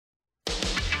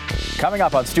Coming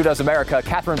up on Stu Does America,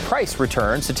 Catherine Price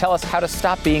returns to tell us how to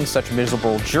stop being such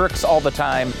miserable jerks all the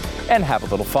time and have a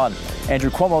little fun. Andrew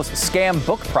Cuomo's scam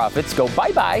book profits go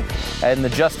bye-bye, and the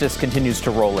justice continues to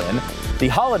roll in. The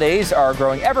holidays are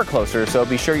growing ever closer, so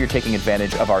be sure you're taking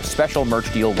advantage of our special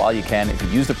merch deal while you can. If you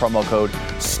use the promo code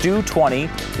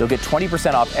STU20, you'll get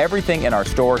 20% off everything in our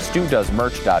store,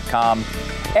 StuDoesMerch.com.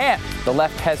 And the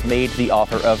left has made the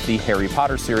author of the Harry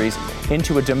Potter series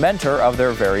into a Dementor of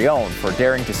their very own for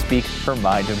daring to speak her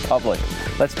mind in public.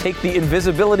 Let's take the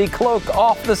invisibility cloak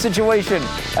off the situation.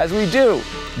 As we do,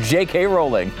 J.K.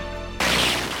 Rowling.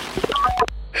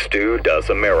 Stu Does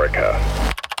America.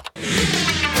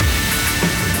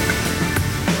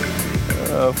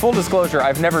 Full disclosure,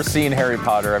 I've never seen Harry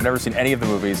Potter. I've never seen any of the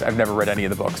movies. I've never read any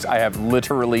of the books. I have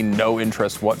literally no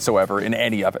interest whatsoever in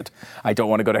any of it. I don't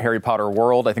want to go to Harry Potter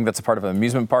World. I think that's a part of an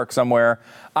amusement park somewhere.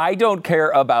 I don't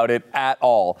care about it at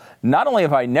all. Not only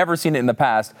have I never seen it in the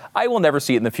past, I will never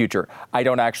see it in the future. I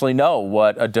don't actually know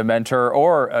what a Dementor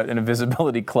or an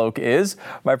invisibility cloak is.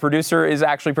 My producer is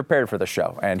actually prepared for the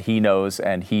show, and he knows,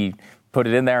 and he put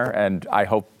it in there, and I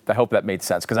hope that made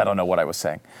sense, because I don't know what I was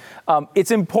saying.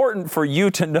 It's important for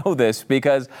you to know this,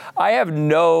 because I have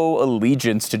no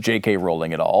allegiance to J.K.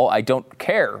 Rowling at all. I don't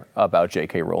care about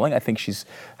J.K. Rowling. I think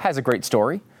has a great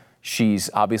story. She's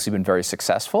obviously been very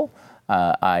successful.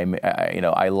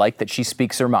 I like that she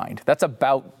speaks her mind. That's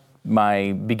about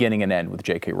my beginning and end with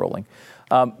J.K. Rowling.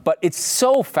 But it's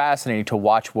so fascinating to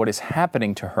watch what is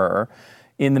happening to her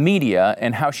in the media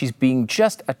and how she's being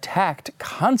just attacked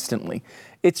constantly.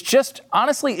 It's just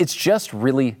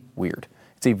really weird.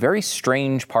 It's a very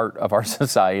strange part of our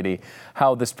society,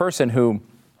 how this person who,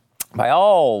 by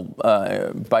all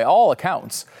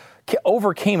accounts,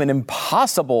 overcame an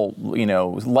impossible,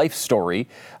 life story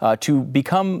to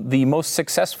become the most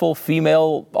successful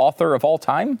female author of all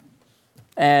time.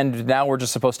 And now we're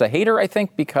just supposed to hate her, I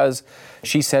think, because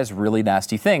she says really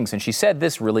nasty things. And she said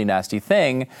this really nasty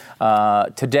thing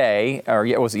today, or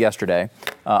was it yesterday,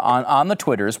 on the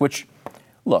Twitters, which,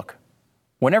 look,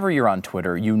 whenever you're on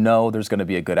Twitter, you know there's going to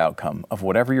be a good outcome of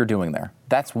whatever you're doing there.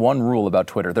 That's one rule about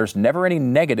Twitter. There's never any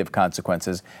negative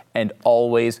consequences and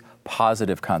always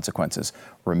positive consequences.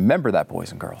 Remember that, boys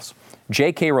and girls.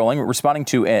 J.K. Rowling, responding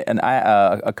to a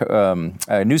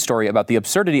news story about the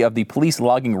absurdity of the police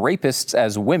logging rapists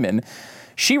as women,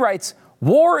 she writes,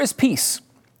 "War is peace.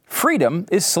 Freedom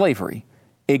is slavery.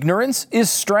 Ignorance is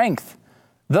strength.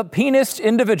 The penised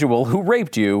individual who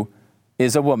raped you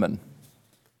is a woman."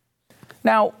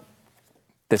 Now,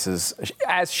 this is,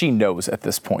 as she knows at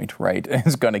this point, right,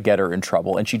 is going to get her in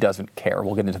trouble, and she doesn't care.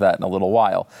 We'll get into that in a little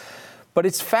while. But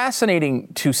it's fascinating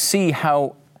to see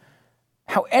how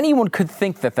anyone could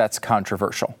think that that's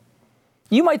controversial.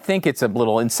 You might think it's a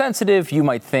little insensitive. You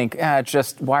might think,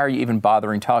 just why are you even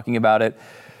bothering talking about it?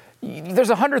 There's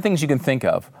 100 things you can think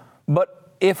of.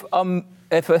 But if a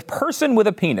person with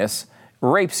a penis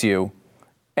rapes you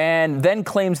and then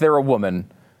claims they're a woman,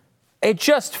 it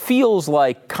just feels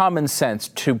like common sense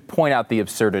to point out the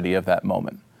absurdity of that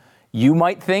moment. You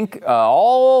might think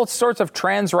all sorts of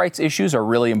trans rights issues are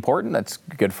really important. That's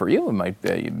good for you.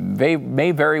 It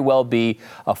may very well be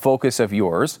a focus of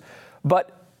yours.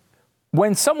 But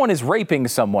when someone is raping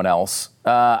someone else,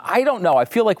 I don't know. I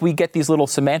feel like we get these little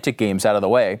semantic games out of the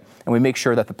way, and we make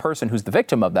sure that the person who's the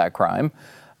victim of that crime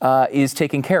is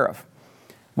taken care of.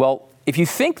 Well, if you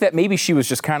think that maybe she was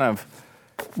just kind of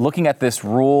looking at this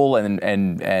rule and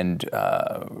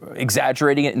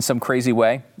exaggerating it in some crazy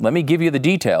way, let me give you the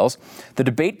details. The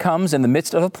debate comes in the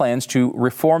midst of the plans to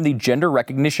reform the Gender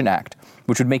Recognition Act,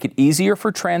 which would make it easier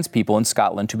for trans people in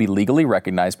Scotland to be legally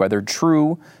recognized by their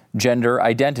true gender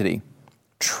identity.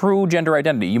 True gender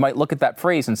identity. You might look at that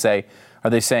phrase and say, are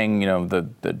they saying,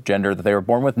 the gender that they were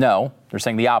born with? No, they're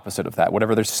saying the opposite of that,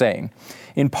 whatever they're saying.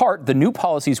 In part, the new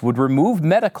policies would remove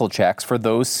medical checks for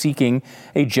those seeking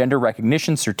a gender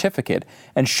recognition certificate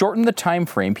and shorten the time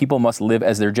frame people must live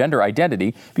as their gender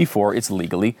identity before it's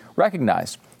legally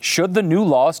recognized. Should the new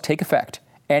laws take effect,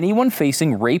 anyone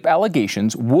facing rape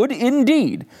allegations would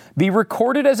indeed be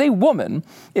recorded as a woman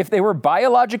if they were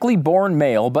biologically born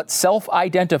male but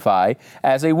self-identify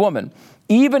as a woman,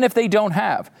 even if they don't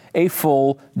have a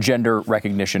full gender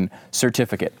recognition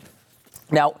certificate.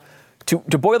 Now, to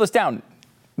boil this down,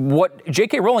 what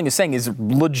J.K. Rowling is saying is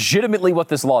legitimately what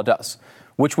this law does,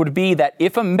 which would be that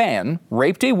if a man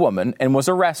raped a woman and was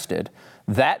arrested,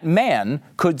 that man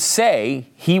could say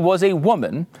he was a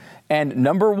woman and,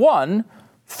 number one,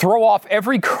 throw off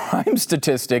every crime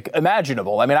statistic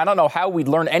imaginable. I mean, I don't know how we'd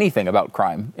learn anything about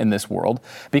crime in this world,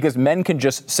 because men can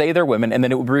just say they're women and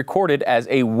then it would be recorded as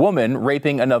a woman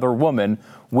raping another woman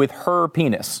with her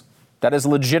penis. That is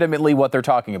legitimately what they're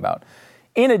talking about.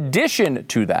 In addition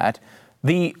to that,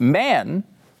 the man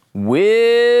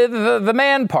with the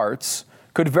man parts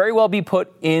could very well be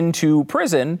put into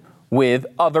prison with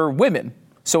other women.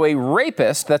 So a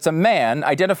rapist that's a man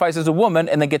identifies as a woman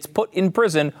and then gets put in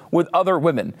prison with other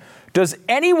women. Does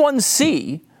anyone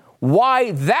see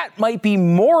why that might be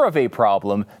more of a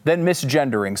problem than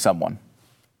misgendering someone?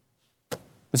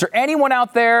 Is there anyone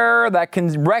out there that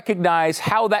can recognize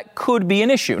how that could be an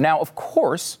issue? Now, of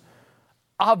course,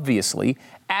 obviously,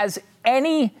 as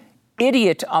any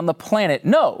idiot on the planet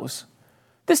knows,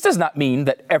 this does not mean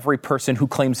that every person who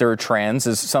claims they're trans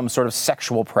is some sort of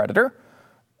sexual predator.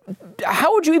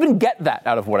 How would you even get that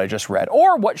out of what I just read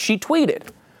or what she tweeted?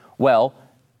 Well,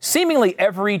 seemingly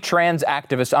every trans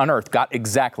activist on earth got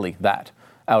exactly that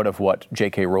out of what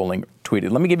J.K. Rowling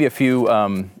tweeted. Let me give you a few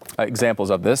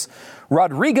examples of this.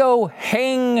 Rodrigo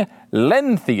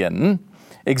Hanglenthian,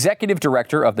 executive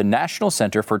director of the National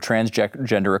Center for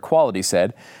Transgender Equality,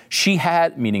 said she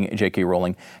had, meaning J.K.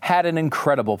 Rowling, had an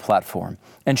incredible platform,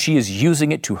 and she is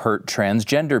using it to hurt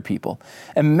transgender people.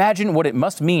 Imagine what it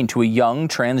must mean to a young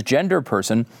transgender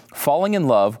person falling in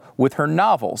love with her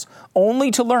novels, only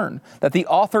to learn that the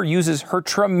author uses her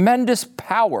tremendous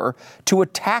power to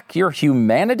attack your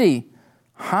humanity.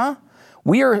 Huh?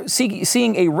 We are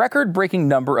seeing a record-breaking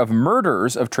number of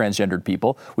murders of transgendered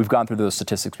people. We've gone through those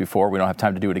statistics before. We don't have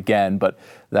time to do it again, but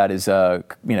that is,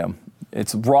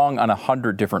 it's wrong on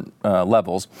 100 different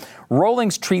levels.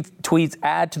 Rowling's tweets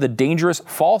add to the dangerous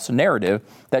false narrative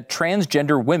that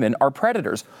transgender women are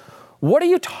predators. What are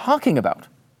you talking about?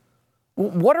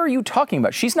 What are you talking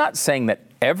about? She's not saying that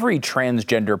every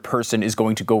transgender person is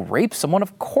going to go rape someone.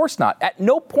 Of course not. At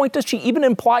no point does she even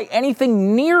imply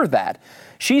anything near that.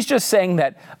 She's just saying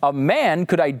that a man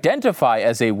could identify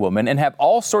as a woman and have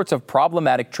all sorts of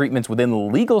problematic treatments within the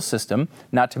legal system,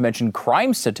 not to mention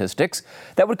crime statistics,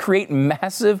 that would create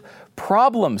massive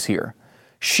problems here.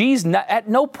 She's not, at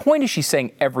no point is she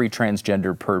saying every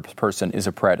transgender person is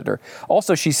a predator.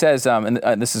 Also, she says, and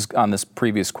this is on this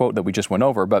previous quote that we just went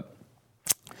over, but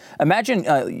imagine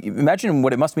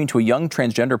what it must mean to a young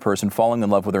transgender person falling in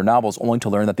love with her novels only to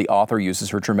learn that the author uses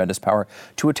her tremendous power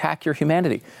to attack your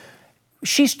humanity.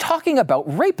 She's talking about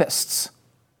rapists.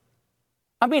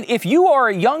 I mean, if you are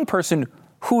a young person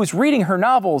who is reading her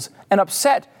novels and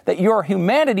upset that your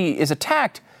humanity is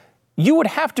attacked, you would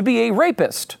have to be a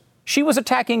rapist. She was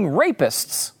attacking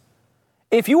rapists.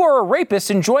 If you are a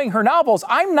rapist enjoying her novels,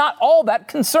 I'm not all that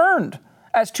concerned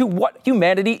as to what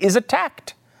humanity is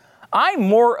attacked. I'm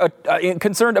more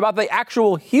concerned about the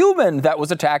actual human that was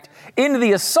attacked in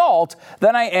the assault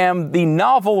than I am the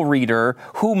novel reader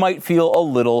who might feel a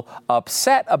little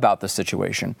upset about the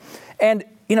situation. And,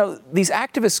 these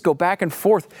activists go back and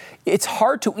forth. It's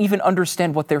hard to even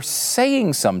understand what they're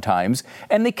saying sometimes,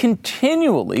 and they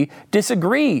continually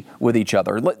disagree with each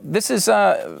other. This is,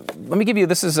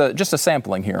 just a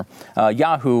sampling here.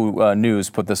 Yahoo News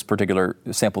put this particular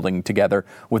sampling together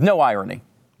with no irony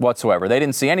whatsoever. They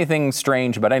didn't see anything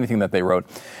strange about anything that they wrote.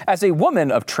 As a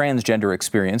woman of transgender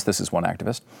experience, this is one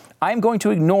activist, I am going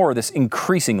to ignore this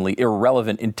increasingly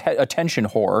irrelevant attention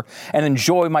whore and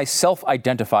enjoy my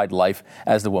self-identified life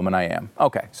as the woman I am.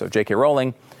 Okay, so J.K.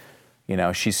 Rowling,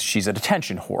 she's an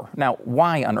attention whore. Now,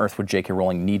 why on earth would J.K.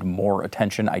 Rowling need more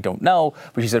attention? I don't know,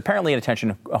 but she's apparently an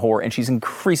attention whore, and she's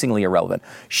increasingly irrelevant.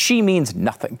 She means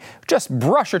nothing. Just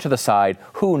brush her to the side.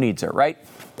 Who needs her, right?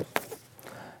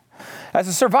 As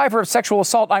a survivor of sexual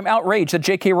assault, I'm outraged that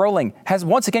J.K. Rowling has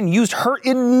once again used her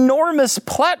enormous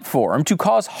platform to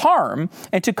cause harm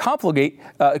and to conflate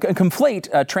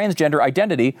transgender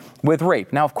identity with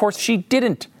rape. Now, of course, she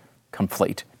didn't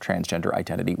conflate transgender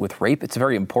identity with rape. It's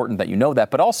very important that you know that.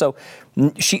 But also,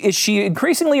 is she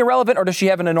increasingly irrelevant, or does she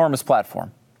have an enormous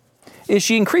platform? Is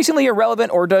she increasingly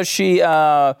irrelevant, or does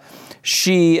an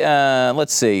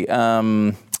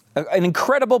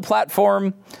incredible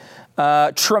platform,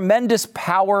 tremendous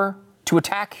power to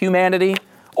attack humanity,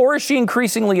 or is she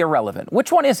increasingly irrelevant?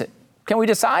 Which one is it? Can we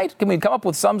decide? Can we come up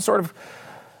with some sort of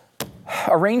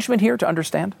arrangement here to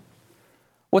understand?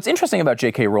 What's interesting about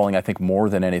J.K. Rowling, I think, more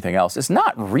than anything else, is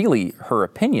not really her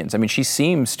opinions. I mean, she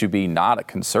seems to be not a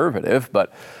conservative,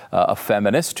 but a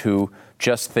feminist who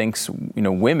just thinks,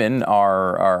 women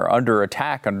are under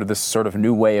attack under this sort of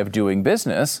new way of doing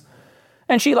business,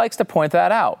 and she likes to point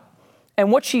that out. And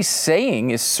what she's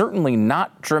saying is certainly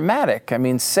not dramatic. I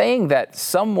mean, saying that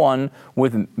someone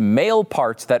with male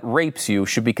parts that rapes you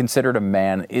should be considered a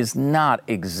man is not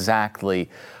exactly,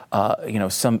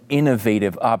 some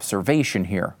innovative observation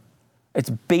here. It's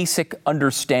basic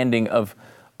understanding of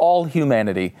all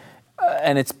humanity,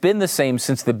 and it's been the same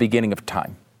since the beginning of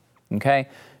time. Okay?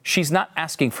 She's not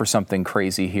asking for something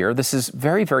crazy here. This is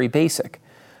very, very basic.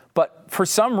 But for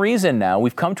some reason now,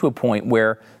 we've come to a point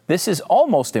where this is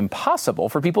almost impossible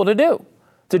for people to do.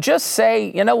 To just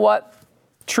say, you know what,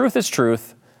 truth is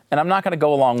truth, and I'm not going to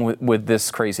go along with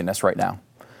this craziness right now.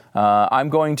 I'm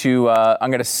going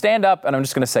to stand up and I'm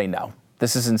just going to say no.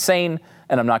 This is insane,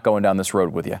 and I'm not going down this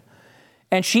road with you.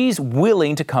 And she's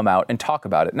willing to come out and talk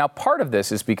about it. Now, part of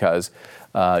this is because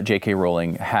J.K.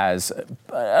 Rowling has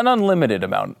an unlimited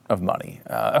amount of money.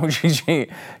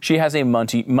 She has a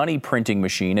money printing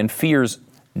machine and fears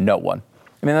no one.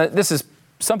 I mean, this is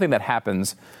something that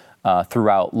happens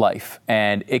throughout life.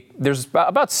 And there's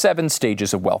about 7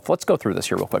 stages of wealth. Let's go through this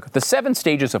here real quick. The 7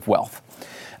 stages of wealth.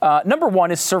 Number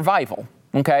 1 is survival,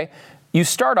 okay? You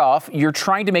start off, you're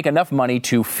trying to make enough money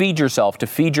to feed yourself, to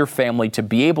feed your family, to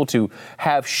be able to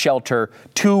have shelter,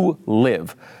 to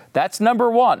live. That's number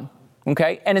 1,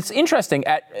 okay? And it's interesting,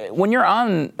 when you're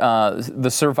on the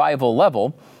survival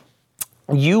level,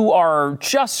 you are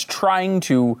just trying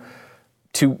to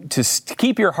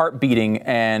keep your heart beating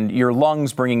and your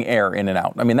lungs bringing air in and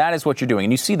out. I mean, that is what you're doing.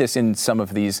 And you see this in some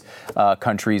of these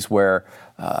countries where,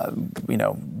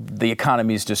 the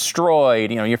economy is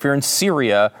destroyed. If you're in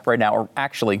Syria right now, or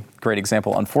actually, great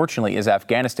example, unfortunately, is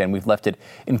Afghanistan. We've left it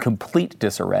in complete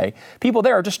disarray. People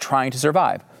there are just trying to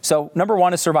survive. So number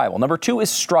 1 is survival. Number 2 is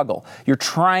struggle. You're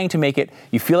trying to make it.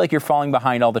 You feel like you're falling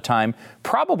behind all the time.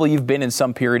 Probably you've been in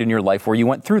some period in your life where you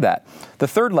went through that. The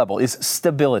third level is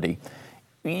stability.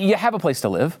 You have a place to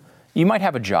live. You might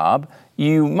have a job.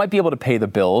 You might be able to pay the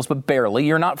bills, but barely.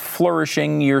 You're not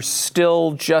flourishing. You're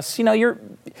still just, you're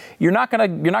not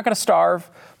gonna starve,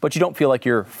 but you don't feel like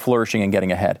you're flourishing and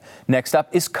getting ahead. Next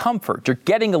up is comfort. You're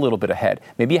getting a little bit ahead.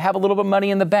 Maybe you have a little bit of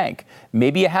money in the bank.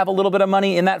 Maybe you have a little bit of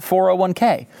money in that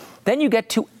 401k. Then you get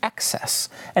to excess.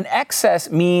 And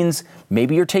excess means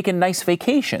maybe you're taking nice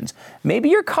vacations. Maybe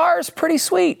your car's pretty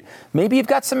sweet. Maybe you've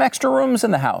got some extra rooms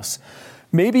in the house.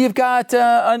 Maybe you've got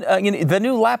the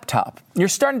new laptop. You're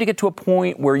starting to get to a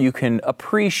point where you can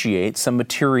appreciate some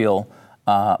material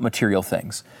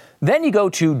things. Then you go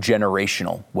to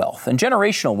generational wealth. And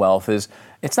generational wealth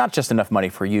it's not just enough money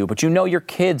for you, but your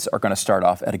kids are going to start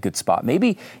off at a good spot.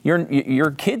 Maybe your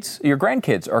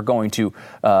grandkids are going to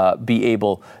be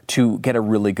able to get a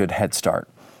really good head start.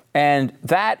 And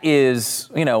that is,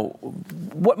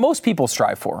 what most people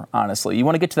strive for, honestly. You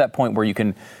want to get to that point where you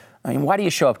can. Why do you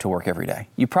show up to work every day?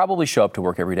 You probably show up to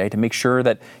work every day to make sure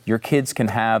that your kids can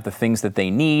have the things that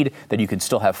they need, that you can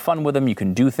still have fun with them, you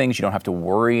can do things, you don't have to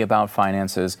worry about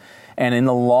finances. And in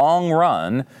the long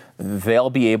run, they'll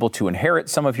be able to inherit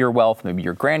some of your wealth. Maybe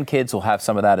your grandkids will have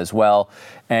some of that as well.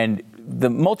 And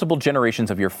the multiple generations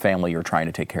of your family you're trying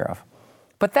to take care of.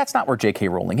 But that's not where J.K.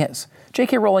 Rowling is.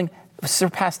 J.K. Rowling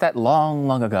surpassed that long,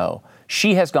 long ago.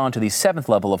 She has gone to the 7th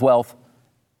level of wealth,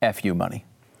 FU money.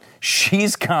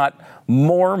 She's got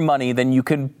more money than you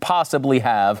could possibly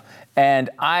have, and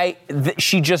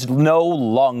she just no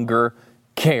longer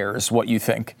cares what you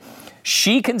think.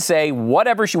 She can say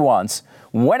whatever she wants,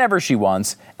 whenever she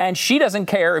wants, and she doesn't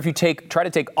care if you try to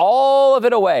take all of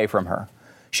it away from her.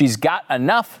 She's got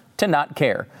enough to not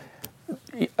care.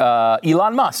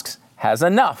 Elon Musk has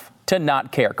enough to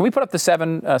not care. Can we put up the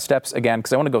 7 steps again?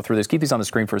 Because I want to go through this. Keep these on the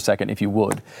screen for a second, if you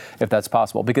would, if that's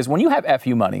possible. Because when you have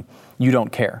FU money, you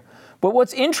don't care. But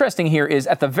what's interesting here is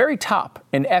at the very top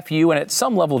in FU and at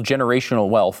some level generational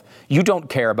wealth, you don't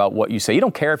care about what you say. You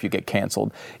don't care if you get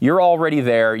canceled. You're already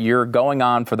there. You're going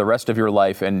on for the rest of your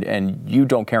life and you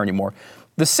don't care anymore.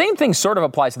 The same thing sort of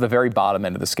applies to the very bottom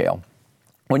end of the scale.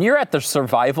 When you're at the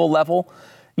survival level,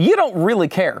 you don't really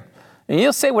care. And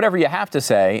you'll say whatever you have to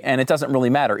say, and it doesn't really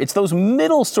matter. It's those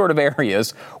middle sort of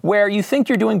areas where you think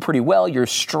you're doing pretty well. You're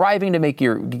striving to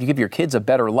give your kids a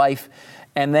better life.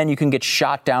 And then you can get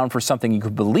shot down for something you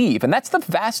could believe. And that's the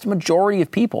vast majority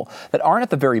of people that aren't at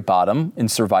the very bottom in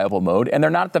survival mode, and they're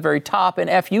not at the very top in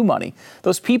FU money.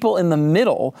 Those people in the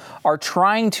middle are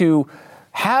trying to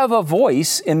have a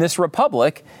voice in this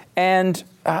republic and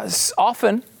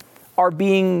often are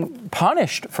being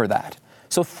punished for that.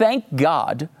 So thank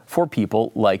God for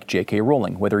people like J.K.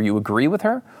 Rowling, whether you agree with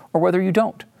her or whether you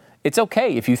don't. It's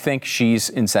okay if you think she's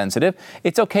insensitive.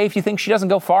 It's okay if you think she doesn't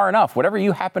go far enough. Whatever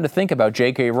you happen to think about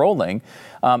J.K. Rowling,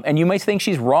 and you might think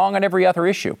she's wrong on every other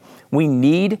issue. We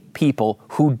need people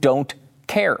who don't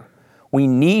care. We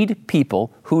need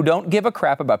people who don't give a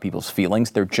crap about people's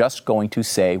feelings. They're just going to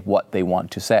say what they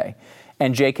want to say.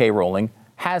 And J.K. Rowling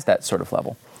has that sort of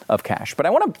level of cash. But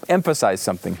I want to emphasize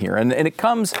something here, and it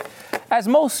comes, as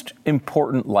most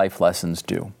important life lessons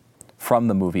do, from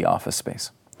the movie Office Space.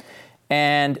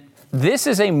 And this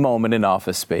is a moment in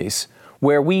Office Space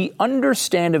where we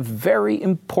understand a very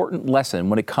important lesson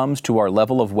when it comes to our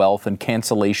level of wealth and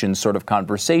cancellation sort of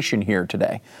conversation here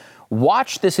today.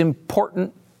 Watch this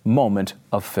important moment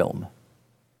of film.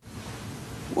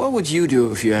 What would you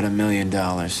do if you had $1 million?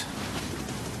 I'll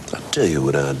tell you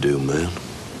what I'd do, man.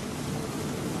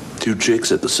 2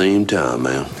 chicks at the same time,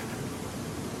 man.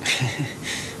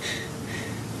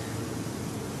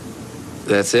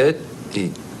 That's it?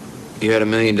 You had $1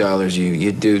 million,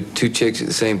 you'd do 2 chicks at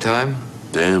the same time?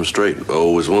 Damn straight. I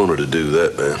always wanted to do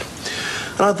that, man.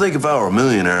 And I think if I were a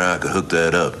millionaire, I could hook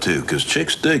that up, too, because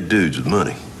chicks dig dudes with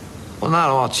money. Well, not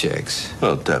all chicks.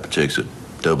 Well, the type of chicks that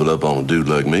double up on a dude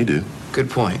like me do. Good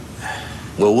point.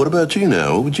 Well, what about you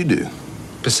now? What would you do?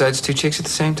 Besides 2 chicks at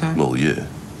the same time? Well, yeah.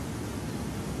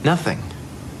 Nothing.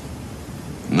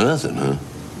 Nothing, huh?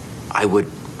 I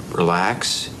would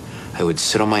relax. I would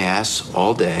sit on my ass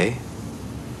all day.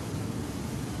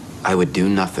 I would do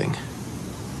nothing.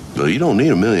 Well, you don't need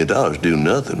 $1 million to do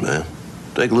nothing, man.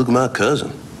 Take a look at my cousin.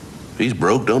 If he's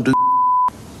broke, don't do.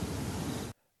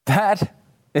 That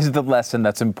is the lesson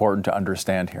that's important to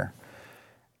understand here.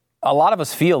 A lot of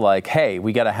us feel like, hey,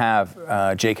 we got to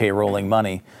have J.K. Rowling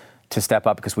money to step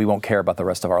up because we won't care about the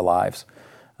rest of our lives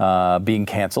being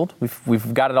canceled.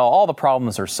 We've got it all. All the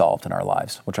problems are solved in our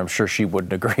lives, which I'm sure she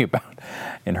wouldn't agree about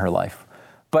in her life.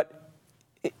 But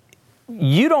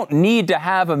you don't need to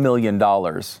have $1 million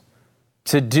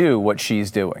to do what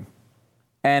she's doing.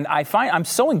 And I'm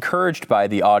so encouraged by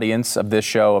the audience of this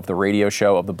show, of the radio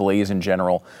show, of The Blaze in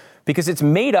general, because it's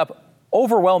made up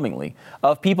overwhelmingly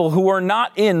of people who are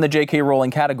not in the J.K.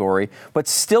 Rowling category, but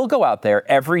still go out there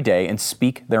every day and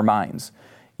speak their minds.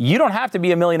 You don't have to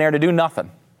be a millionaire to do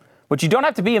nothing, but you don't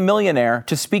have to be a millionaire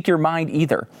to speak your mind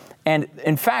either. And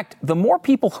in fact, the more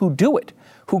people who do it,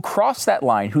 who cross that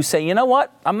line, who say, you know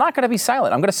what, I'm not going to be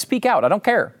silent. I'm going to speak out. I don't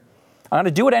care. I'm going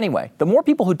to do it anyway. The more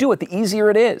people who do it, the easier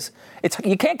it is.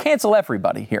 You can't cancel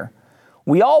everybody here.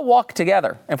 We all walk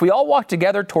together. If we all walk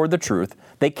together toward the truth,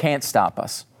 they can't stop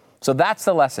us. So that's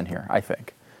the lesson here, I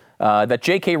think, that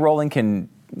J.K. Rowling can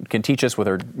teach us with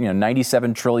her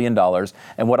 $97 trillion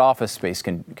and what Office Space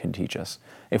can teach us.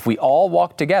 If we all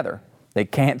walk together, they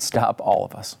can't stop all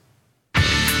of us.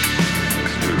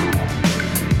 Stu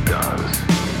does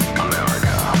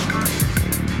America.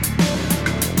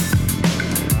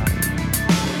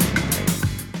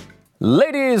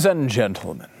 Ladies and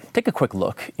gentlemen, take a quick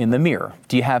look in the mirror.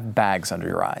 Do you have bags under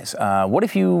your eyes? What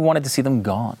if you wanted to see them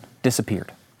gone,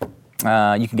 disappeared?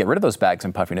 You can get rid of those bags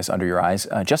and puffiness under your eyes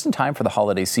just in time for the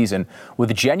holiday season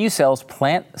with Genucel's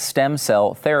plant stem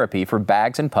cell therapy for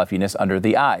bags and puffiness under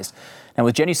the eyes. Now,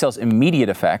 with Genucel's immediate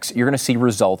effects, you're going to see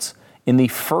results in the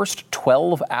first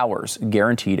 12 hours,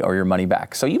 guaranteed, or your money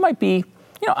back. So you might be,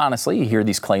 honestly, you hear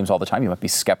these claims all the time. You might be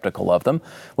skeptical of them.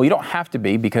 Well, you don't have to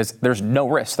be because there's no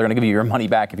risk. They're going to give you your money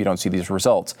back if you don't see these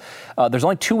results. There's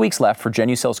only 2 weeks left for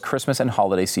Genucel's Christmas and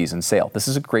holiday season sale. This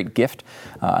is a great gift.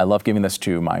 I love giving this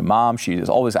to my mom. She is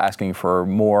always asking for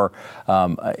more.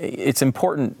 It's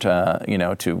important,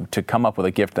 to come up with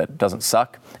a gift that doesn't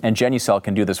suck. And Genucel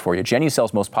can do this for you.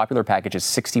 Genucel's most popular package is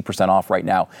 60% off right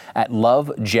now at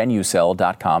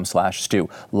lovegenucel.com/Stu.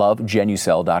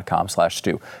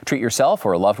 Lovegenucel.com/Stu. Treat yourself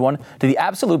or a loved one to the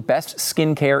absolute best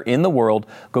skincare in the world.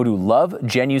 Go to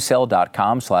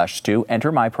lovegenucel.com/Stu.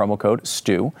 Enter my promo code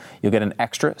STU. You'll get an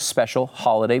extra special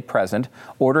holiday present.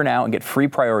 Order now and get free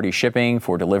priority shipping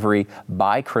for delivery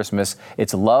by Christmas.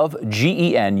 It's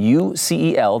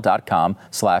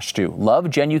lovegenucel.com/Stu.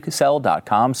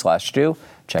 Lovegenucel.com/Stu.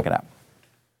 Check it out.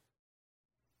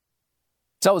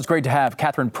 It's always great to have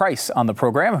Catherine Price on the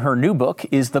program. Her new book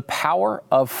is The Power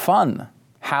of Fun: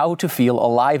 How to Feel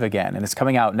Alive Again. And it's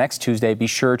coming out next Tuesday. Be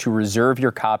sure to reserve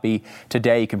your copy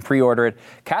today. You can pre-order it.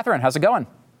 Catherine, how's it going?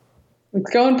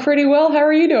 It's going pretty well. How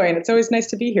are you doing? It's always nice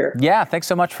to be here. Yeah, thanks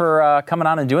so much for coming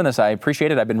on and doing this. I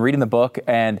appreciate it. I've been reading the book,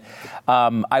 and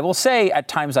I will say at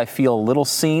times I feel a little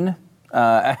seen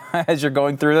as you're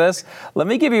going through this. Let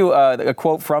me give you a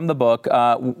quote from the book.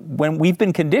 When we've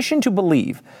been conditioned to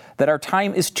believe that our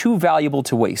time is too valuable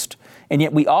to waste, and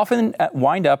yet we often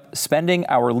wind up spending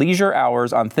our leisure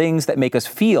hours on things that make us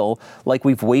feel like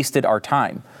we've wasted our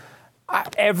time.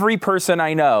 Every person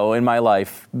I know in my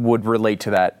life would relate to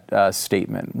that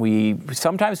statement. We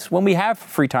sometimes, when we have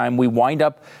free time, we wind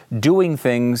up doing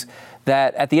things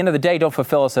that at the end of the day don't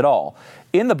fulfill us at all.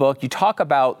 In the book, you talk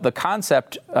about the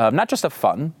concept not just of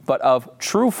fun, but of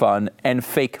true fun and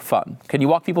fake fun. Can you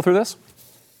walk people through this?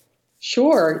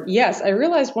 Sure. Yes. I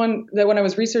realized that when I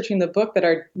was researching the book that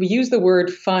we use the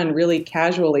word fun really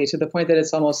casually to the point that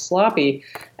it's almost sloppy.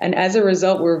 And as a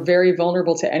result, we're very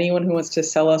vulnerable to anyone who wants to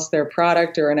sell us their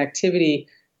product or an activity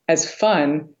as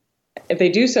fun. If they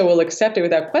do so, we'll accept it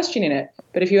without questioning it.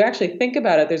 But if you actually think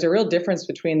about it, there's a real difference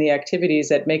between the activities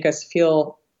that make us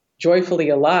feel joyfully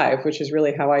alive, which is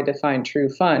really how I define true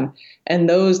fun, and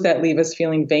those that leave us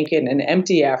feeling vacant and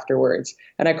empty afterwards.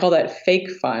 And I call that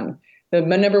fake fun. The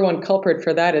number one culprit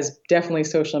for that is definitely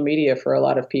social media for a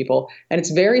lot of people. And it's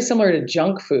very similar to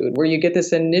junk food, where you get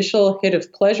this initial hit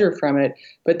of pleasure from it,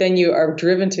 but then you are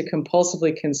driven to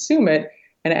compulsively consume it.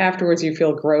 And afterwards, you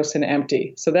feel gross and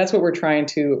empty. So that's what we're trying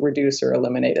to reduce or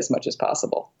eliminate as much as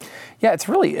possible. Yeah,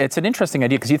 it's an interesting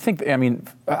idea because you think,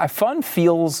 fun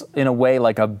feels in a way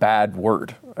like a bad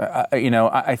word.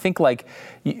 I think like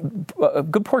a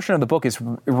good portion of the book is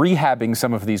rehabbing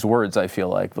some of these words, I feel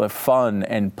like fun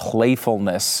and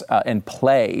playfulness and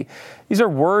play. These are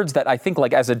words that I think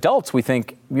like as adults, we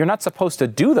think you're not supposed to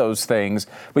do those things,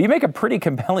 but you make a pretty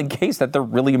compelling case that they're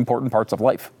really important parts of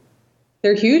life.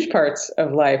 They're huge parts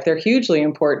of life. They're hugely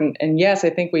important. And yes,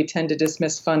 I think we tend to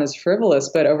dismiss fun as frivolous,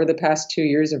 but over the past 2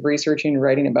 years of researching and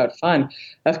writing about fun,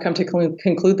 I've come to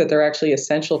conclude that they're actually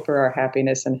essential for our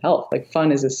happiness and health. Like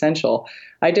fun is essential.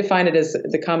 I define it as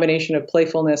the combination of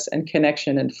playfulness and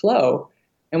connection and flow.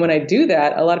 And when I do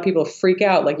that, a lot of people freak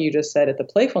out, like you just said, at the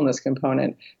playfulness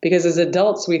component, because as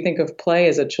adults, we think of play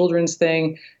as a children's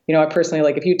thing. I personally,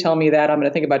 like, if you tell me that, I'm going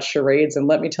to think about charades. And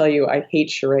let me tell you, I hate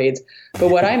charades. But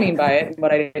what I mean by it,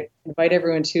 what I invite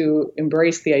everyone to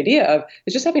embrace the idea of,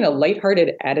 is just having a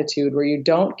lighthearted attitude where you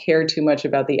don't care too much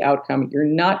about the outcome. You're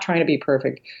not trying to be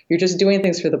perfect. You're just doing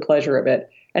things for the pleasure of it.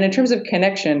 And in terms of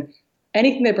connection,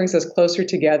 anything that brings us closer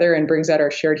together and brings out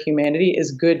our shared humanity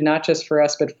is good, not just for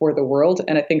us, but for the world.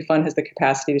 And I think fun has the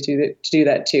capacity to do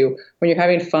that too. When you're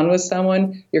having fun with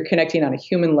someone, you're connecting on a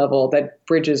human level that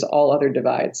bridges all other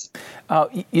divides.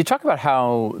 You talk about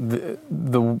how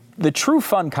the true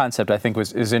fun concept, I think,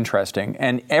 is interesting.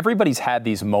 And everybody's had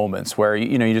these moments where,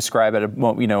 you describe it, a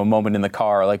moment in the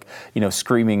car, like,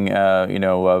 screaming,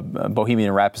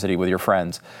 Bohemian Rhapsody with your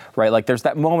friends, right? Like there's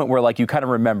that moment where like you kind of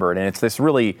remember it, and it's this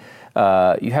really,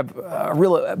 you have a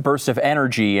real burst of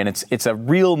energy, and it's a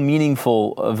real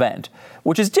meaningful event,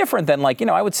 which is different than like,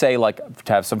 I would say like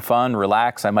to have some fun,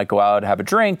 relax. I might go out, have a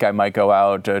drink. I might go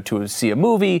out to see a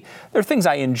movie. There are things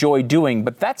I enjoy doing,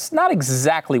 but that's not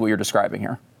exactly what you're describing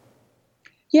here.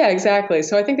 Yeah, exactly.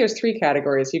 So I think there's three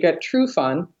categories. You got true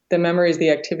fun, the memories, the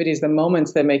activities, the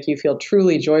moments that make you feel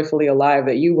truly joyfully alive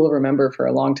that you will remember for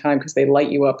a long time because they light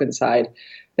you up inside.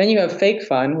 Then you have fake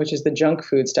fun, which is the junk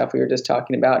food stuff we were just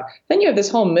talking about. Then you have this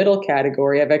whole middle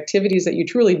category of activities that you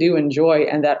truly do enjoy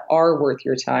and that are worth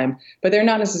your time, but they're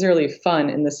not necessarily fun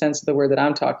in the sense of the word that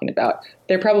I'm talking about.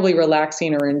 They're probably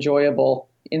relaxing or enjoyable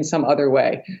in some other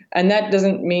way. And that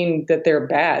doesn't mean that they're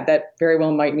bad. That very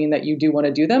well might mean that you do want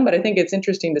to do them. But I think it's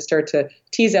interesting to start to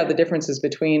tease out the differences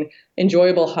between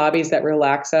enjoyable hobbies that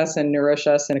relax us and nourish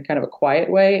us in a kind of a quiet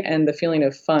way, and the feeling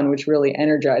of fun, which really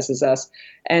energizes us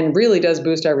and really does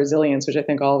boost our resilience, which I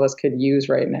think all of us could use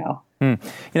right now.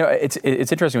 It's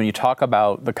interesting when you talk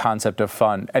about the concept of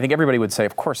fun. I think everybody would say,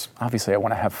 of course, obviously I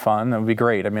want to have fun. That would be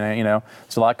great. I mean,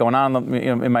 there's a lot going on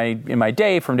in my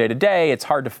day from day to day. It's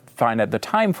hard to find the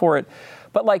time for it.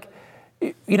 But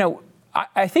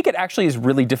I think it actually is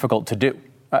really difficult to do.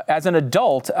 As an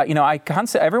adult,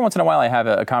 every once in a while I have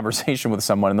a conversation with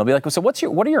someone and they'll be like, so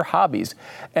what are your hobbies?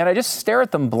 And I just stare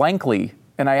at them blankly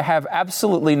and I have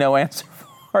absolutely no answer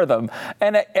for them.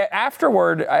 And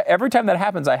afterward, every time that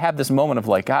happens, I have this moment of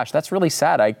like, gosh, that's really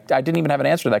sad. I didn't even have an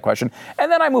answer to that question.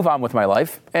 And then I move on with my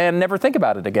life and never think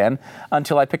about it again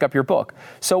until I pick up your book.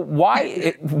 So why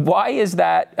is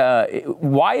that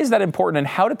important, and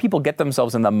how do people get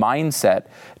themselves in the mindset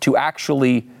to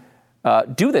actually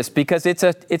do this? Because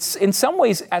it's in some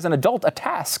ways, as an adult, a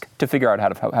task to figure out how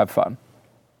to have fun.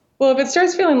 Well, if it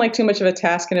starts feeling like too much of a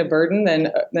task and a burden,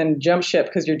 then jump ship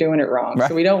because you're doing it wrong. Right.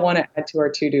 So we don't want to add to our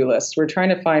to-do list. We're trying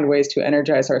to find ways to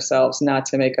energize ourselves, not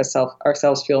to make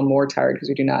ourselves feel more tired, because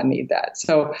we do not need that.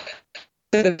 So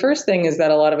the first thing is that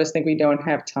a lot of us think we don't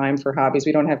have time for hobbies.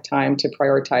 We don't have time to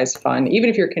prioritize fun. Even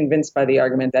if you're convinced by the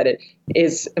argument that it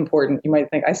is important, you might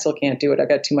think, I still can't do it. I've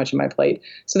got too much on my plate.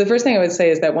 So the first thing I would say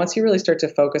is that once you really start to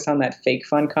focus on that fake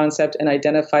fun concept and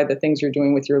identify the things you're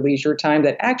doing with your leisure time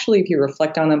that actually, if you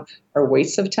reflect on them, are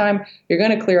wastes of time, you're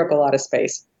going to clear up a lot of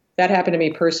space. That happened to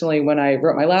me personally when I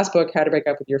wrote my last book, How to Break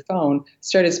Up with Your Phone,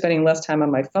 started spending less time on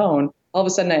my phone. All of a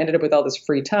sudden, I ended up with all this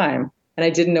free time. And I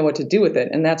didn't know what to do with it.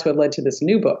 And that's what led to this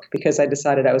new book, because I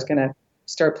decided I was going to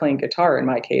start playing guitar in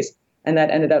my case. And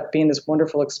that ended up being this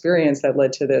wonderful experience that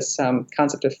led to this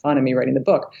concept of fun in me writing the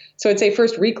book. So I'd say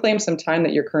first, reclaim some time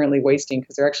that you're currently wasting,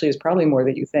 because there actually is probably more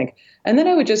that you think. And then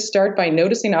I would just start by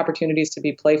noticing opportunities to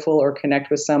be playful or connect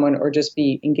with someone or just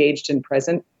be engaged and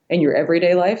present in your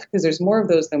everyday life, because there's more of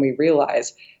those than we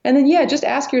realize. And then, yeah, just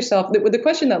ask yourself, the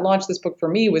question that launched this book for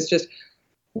me was just,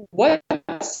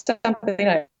 what's something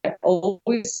I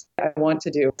always want to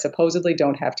do, supposedly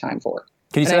don't have time for?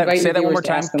 Can you say that one more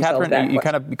time, Catherine? You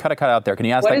kind of cut out there. Can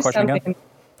you ask that question again?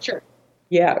 Sure.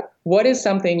 Yeah. What is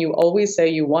something you always say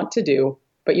you want to do,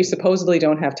 but you supposedly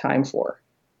don't have time for?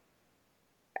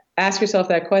 Ask yourself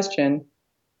that question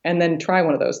and then try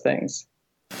one of those things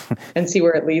and see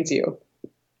where it leads you.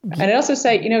 And I also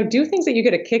say, do things that you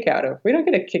get a kick out of. We don't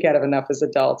get a kick out of enough as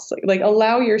adults. Like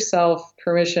allow yourself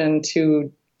permission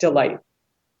to delight,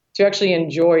 to actually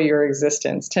enjoy your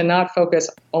existence, to not focus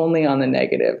only on the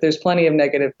negative. There's plenty of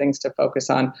negative things to focus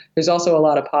on. There's also a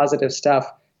lot of positive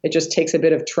stuff. It just takes a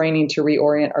bit of training to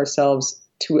reorient ourselves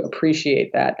to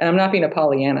appreciate that. And I'm not being a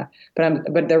Pollyanna,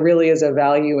 but there really is a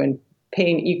value in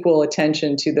paying equal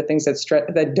attention to the things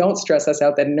that don't stress us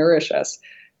out, that nourish us,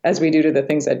 as we do to the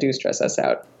things that do stress us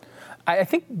out. I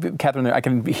think, Catherine, I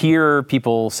can hear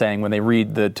people saying when they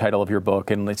read the title of your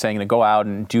book and saying to go out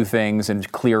and do things and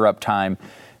clear up time,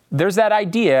 there's that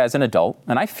idea as an adult,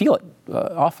 and I feel it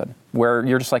often, where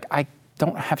you're just like, I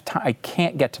don't have time. I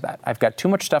can't get to that. I've got too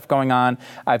much stuff going on.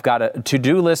 I've got a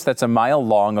to-do list that's a mile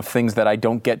long of things that I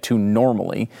don't get to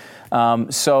normally.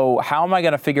 So how am I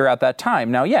going to figure out that time?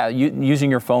 Now, yeah,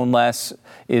 using your phone less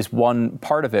is one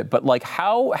part of it. But like,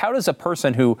 how does a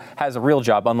person who has a real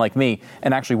job, unlike me,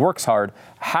 and actually works hard,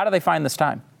 how do they find this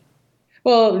time?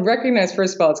 Well, recognize,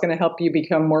 first of all, it's going to help you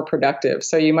become more productive.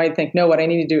 So you might think, no, what I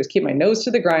need to do is keep my nose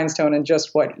to the grindstone and just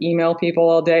email people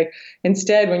all day.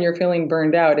 Instead, when you're feeling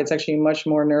burned out, it's actually much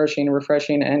more nourishing,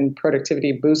 refreshing, and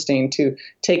productivity boosting to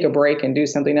take a break and do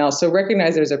something else. So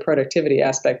recognize there's a productivity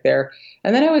aspect there.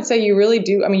 And then I would say you really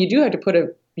do. I mean, you do have to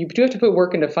put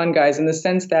work into fun, guys, in the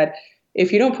sense that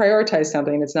if you don't prioritize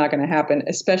something, it's not going to happen,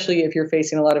 especially if you're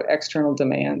facing a lot of external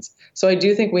demands. So I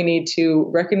do think we need to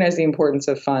recognize the importance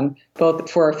of fun, both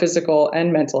for our physical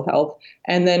and mental health,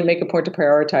 and then make a point to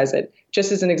prioritize it.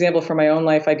 Just as an example from my own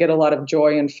life, I get a lot of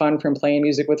joy and fun from playing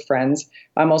music with friends.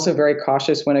 I'm also very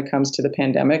cautious when it comes to the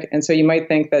pandemic. And so you might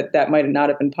think that might not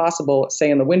have been possible,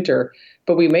 say, in the winter,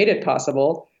 but we made it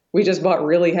possible. We just bought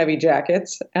really heavy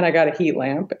jackets, and I got a heat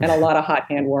lamp and a lot of hot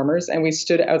hand warmers, and we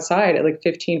stood outside at like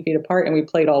 15 feet apart, and we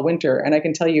played all winter. And I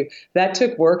can tell you that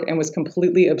took work and was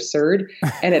completely absurd,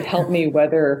 and it helped me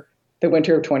weather the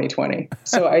winter of 2020.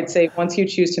 So I'd say once you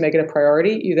choose to make it a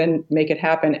priority, you then make it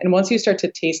happen. And once you start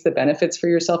to taste the benefits for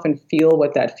yourself and feel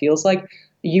what that feels like,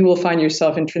 you will find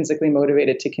yourself intrinsically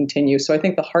motivated to continue. So I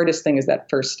think the hardest thing is that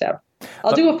first step.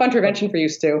 I'll do a funtervention for you,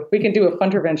 Stu. We can do a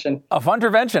funtervention. A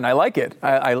funtervention. I like it.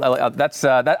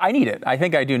 I need it. I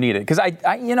think I do need it because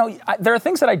there are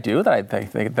things that I do that I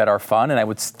think that are fun, and I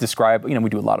would describe. We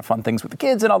do a lot of fun things with the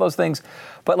kids and all those things,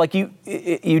 but like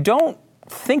you don't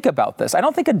think about this. I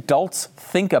don't think adults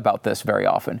think about this very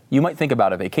often. You might think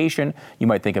about a vacation. You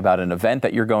might think about an event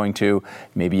that you're going to.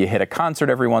 Maybe you hit a concert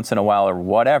every once in a while or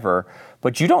whatever,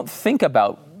 but you don't think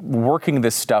about working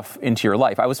this stuff into your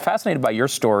life. I was fascinated by your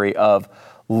story of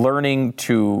learning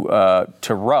to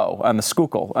row on the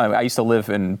Schuylkill. I used to live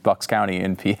in Bucks County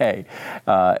in PA,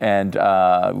 and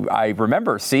I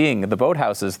remember seeing the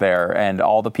boathouses there and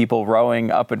all the people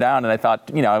rowing up and down, and I thought,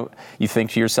 you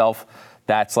think to yourself,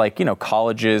 that's like,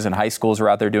 colleges and high schools are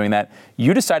out there doing that.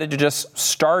 You decided to just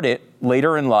start it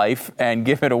later in life and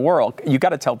give it a whirl. You got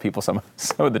to tell people some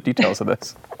of the details of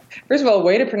this. First of all,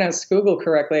 way to pronounce Schuylkill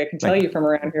correctly. I can tell you from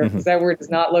around here because that word does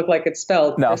not look like it's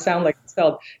spelled or sound like it's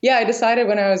spelled. Yeah, I decided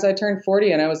when I turned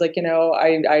 40 and I was like,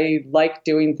 I like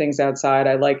doing things outside.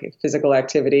 I like physical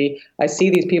activity. I see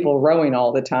these people rowing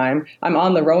all the time. I'm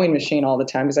on the rowing machine all the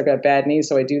time because I've got bad knees,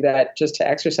 so I do that just to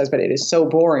exercise, but it is so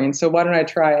boring. So why don't I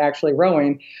try actually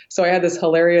rowing? So I had this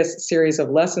hilarious series of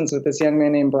lessons with this young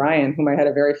man named Brian, whom I had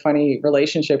a very funny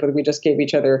relationship with. We just gave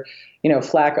each other,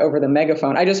 flack over the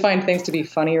megaphone. I just find things to be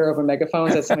funnier over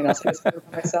megaphones. That's something else I discovered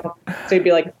for myself. So he'd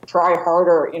be like, try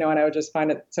harder, and I would just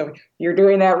find it, so you're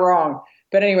doing that wrong.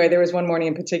 But anyway, there was one morning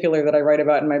in particular that I write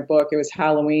about in my book. It was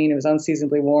Halloween. It was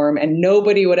unseasonably warm, and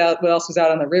nobody else was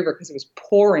out on the river because it was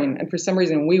pouring. And for some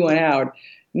reason, we went out.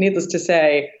 Needless to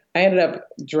say, I ended up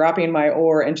dropping my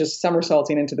oar and just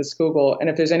somersaulting into the Schuylkill. And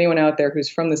if there's anyone out there who's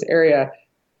from this area,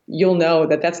 you'll know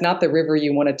that that's not the river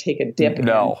you want to take a dip in.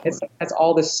 That's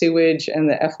all the sewage and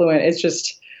the effluent. It's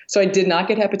just, so I did not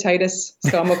get hepatitis,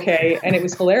 so I'm okay. And it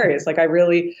was hilarious. Like I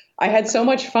had so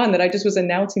much fun that I just was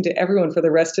announcing to everyone for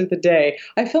the rest of the day,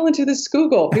 I fell into the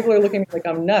Schuylkill. People are looking at me like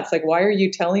I'm nuts. Like, why are you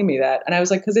telling me that? And I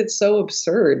was like, because it's so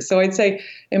absurd. So I'd say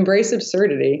embrace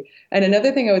absurdity. And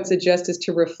another thing I would suggest is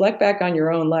to reflect back on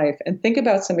your own life and think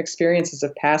about some experiences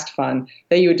of past fun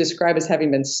that you would describe as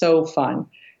having been so fun.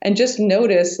 and just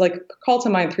notice, like call to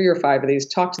mind 3 or 5 of these,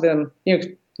 talk to them,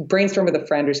 brainstorm with a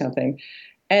friend or something.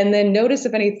 And then notice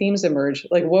if any themes emerge,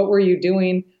 like what were you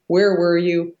doing? Where were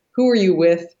you? Who were you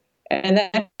with? And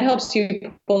that helps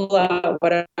you pull out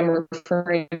what I'm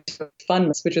referring to as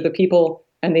fun, which are the people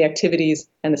and the activities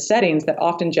and the settings that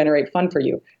often generate fun for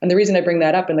you. And the reason I bring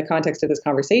that up in the context of this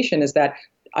conversation is that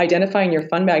identifying your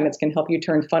fun magnets can help you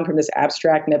turn fun from this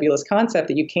abstract, nebulous concept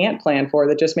that you can't plan for,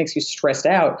 that just makes you stressed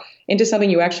out, into something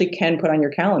you actually can put on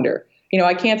your calendar.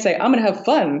 I can't say I'm going to have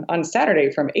fun on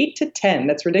Saturday from 8 to 10.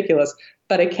 That's ridiculous.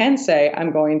 But I can say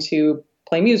I'm going to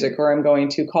play music, or I'm going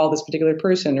to call this particular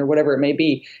person, or whatever it may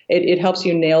be. It helps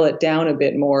you nail it down a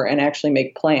bit more and actually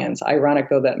make plans. Ironic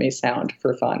though that may sound,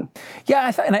 for fun. Yeah,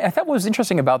 I thought what was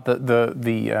interesting about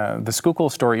the Schuylkill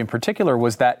story in particular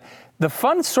was that the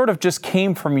fun sort of just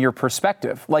came from your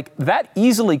perspective. Like, that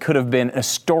easily could have been a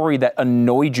story that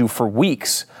annoyed you for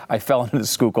weeks. I fell into the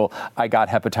Schuylkill, I got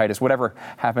hepatitis, whatever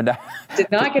happened.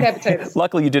 Did not get hepatitis.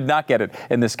 Luckily, you did not get it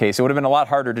in this case. It would have been a lot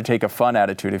harder to take a fun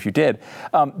attitude if you did.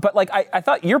 But I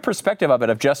thought your perspective of it,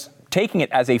 of just taking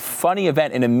it as a funny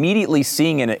event and immediately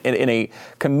seeing it in a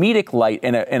comedic light,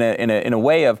 in a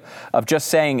way of just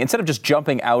saying, instead of just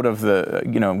jumping out of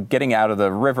getting out of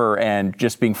the river and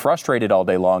just being frustrated all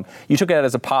day long, you took it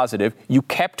as a positive. You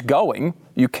kept going.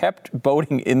 You kept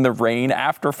boating in the rain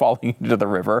after falling into the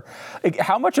river.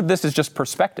 How much of this is just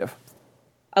perspective?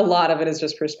 A lot of it is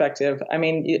just perspective. I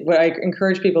mean, what I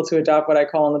encourage people to adopt what I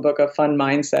call in the book a fun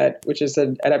mindset, which is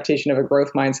an adaptation of a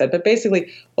growth mindset, but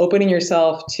basically opening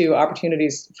yourself to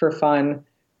opportunities for fun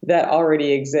that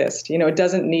already exist. It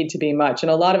doesn't need to be much. And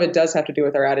a lot of it does have to do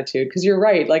with our attitude, because you're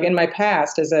right. Like in my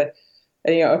past, as a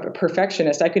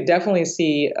perfectionist, I could definitely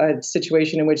see a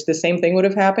situation in which the same thing would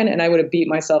have happened, and I would have beat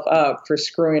myself up for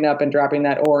screwing up and dropping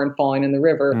that oar and falling in the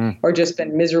river, or just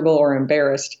been miserable or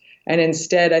embarrassed. And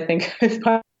instead, I think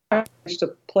I've reached a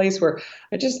place where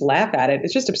I just laugh at it.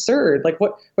 It's just absurd. Like,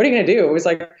 what are you going to do? It was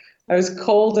like I was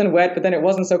cold and wet, but then it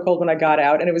wasn't so cold when I got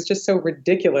out, and it was just so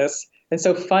ridiculous and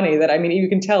so funny that, I mean, you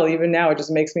can tell even now it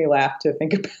just makes me laugh to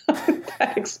think about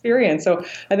that experience. So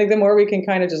I think the more we can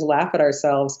kind of just laugh at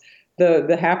ourselves,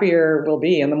 the happier we'll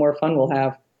be and the more fun we'll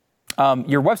have.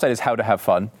 Your website is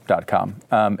howtohavefun.com,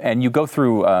 and you go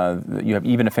through, you have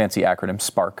even a fancy acronym,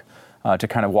 SPARK, to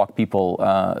kind of walk people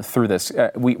through this.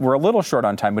 We're a little short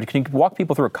on time, but can you walk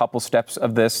people through a couple steps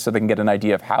of this so they can get an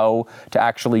idea of how to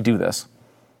actually do this?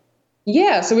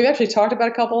 Yeah, so we've actually talked about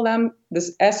a couple of them.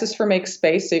 This S is for make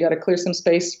space, so you got to clear some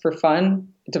space for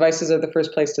fun. Devices are the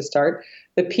first place to start.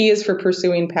 The P is for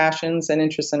pursuing passions and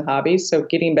interests and hobbies, so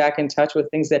getting back in touch with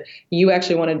things that you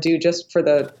actually want to do just for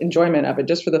the enjoyment of it,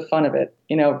 just for the fun of it.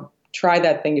 Try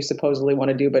that thing you supposedly want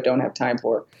to do but don't have time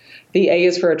for. The A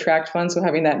is for attract fun, so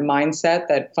having that mindset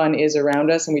that fun is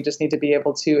around us and we just need to be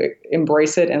able to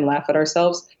embrace it and laugh at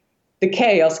ourselves. The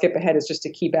K, I'll skip ahead, is just to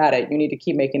keep at it. You need to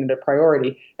keep making it a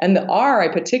priority. And the R I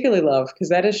particularly love because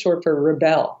that is short for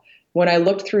rebel. When I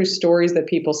looked through stories that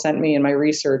people sent me in my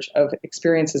research of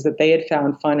experiences that they had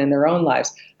found fun in their own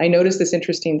lives, I noticed this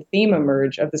interesting theme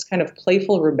emerge of this kind of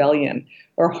playful rebellion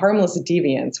or harmless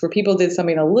deviance, where people did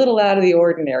something a little out of the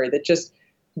ordinary that just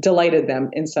delighted them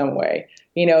in some way.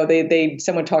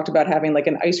 Someone talked about having like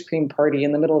an ice cream party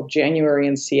in the middle of January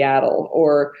in Seattle,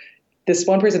 or this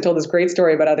one person told this great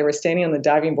story about how they were standing on the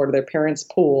diving board of their parents'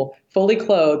 pool, fully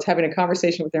clothed, having a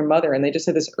conversation with their mother, and they just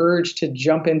had this urge to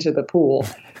jump into the pool.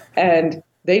 And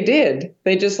they did.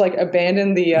 They just like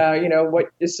abandoned the,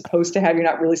 what is supposed to have, you're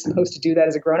not really supposed to do that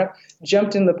as a grown-up,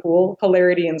 jumped in the pool,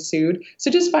 hilarity ensued. So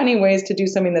just finding ways to do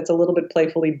something that's a little bit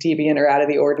playfully deviant or out of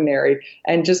the ordinary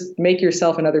and just make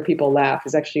yourself and other people laugh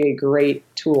is actually a great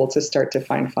tool to start to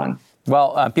find fun.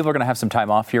 Well, people are going to have some time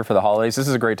off here for the holidays. This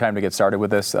is a great time to get started with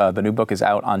this. The new book is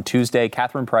out on Tuesday.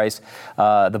 Katherine Price.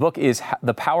 The book is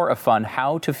The Power of Fun,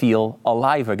 How to Feel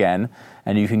Alive Again.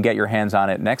 And you can get your hands on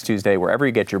it next Tuesday, wherever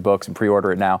you get your books, and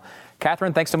pre-order it now.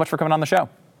 Katherine, thanks so much for coming on the show.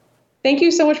 Thank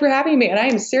you so much for having me. And I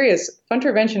am serious. Fun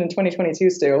Intervention in 2022,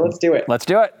 Stu. Let's do it. Let's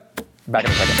do it. Back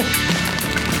in a second.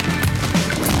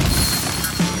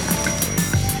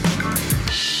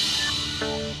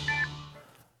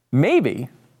 Maybe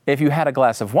if you had a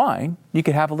glass of wine, you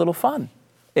could have a little fun.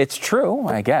 It's true,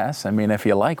 I guess. I mean, if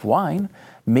you like wine,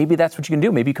 maybe that's what you can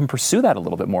do. Maybe you can pursue that a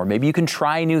little bit more. Maybe you can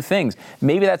try new things.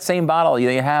 Maybe that same bottle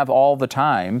you have all the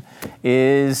time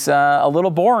is a little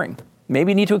boring.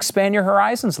 maybe you need to expand your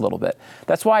horizons a little bit.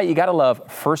 That's why you got to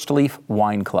love First Leaf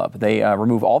Wine Club. They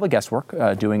remove all the guesswork,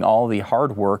 doing all the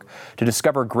hard work to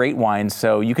discover great wines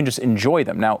so you can just enjoy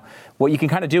them. Now, what you can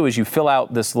kind of do is you fill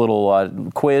out this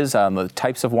little quiz on the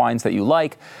types of wines that you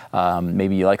like.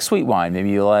 Maybe you like sweet wine, maybe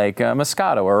you like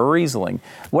Moscato or a Riesling,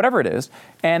 whatever it is.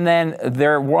 And then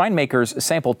their winemakers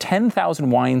sample 10,000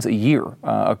 wines a year,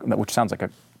 which sounds like a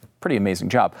pretty amazing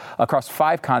job, across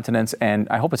 5 continents, and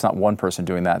I hope it's not one person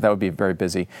doing that. That would be very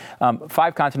busy.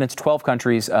 5 continents, 12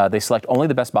 countries. They select only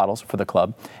the best bottles for the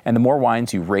club, and the more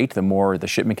wines you rate, the more the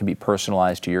shipment can be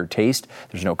personalized to your taste.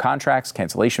 There's no contracts,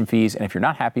 cancellation fees, and if you're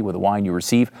not happy with the wine you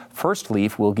receive, First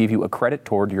Leaf will give you a credit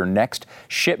toward your next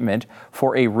shipment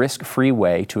for a risk-free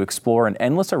way to explore an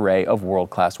endless array of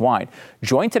world-class wine.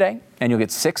 Join today, and you'll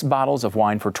get 6 bottles of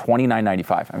wine for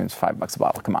 $29.95. I mean, it's $5 a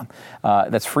bottle. Come on.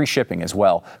 That's free shipping as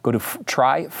well. Go to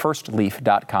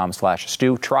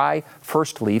tryfirstleaf.com/stew.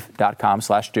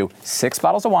 Tryfirstleaf.com/stew. 6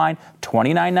 bottles of wine,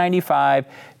 $29.95.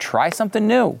 Try something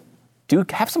new.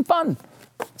 Have some fun.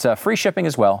 It's free shipping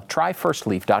as well.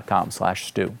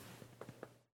 Tryfirstleaf.com/stew.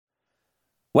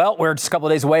 Well, we're just a couple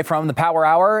of days away from the Power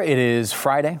Hour. It is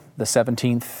Friday, the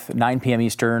 17th, 9 p.m.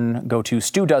 Eastern. Go to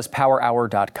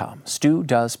stewdoespowerhour.com.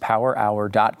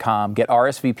 stewdoespowerhour.com. Get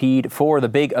RSVP'd for the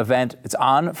big event. It's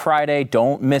on Friday.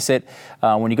 Don't miss it.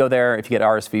 When you go there, if you get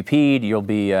RSVP'd, you'll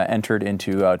be entered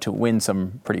into to win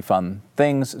some pretty fun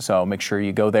things. So make sure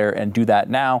you go there and do that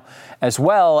now, as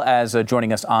well as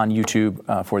joining us on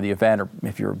YouTube for the event. Or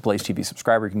if you're a Blaze TV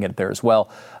subscriber, you can get it there as well.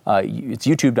 It's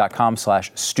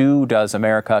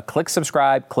youtube.com/StewDoesAmerica. Click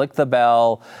subscribe, click the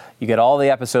bell. You get all the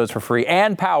episodes for free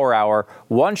and Power Hour,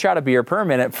 1 shot of beer per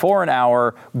minute for an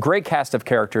hour. Great cast of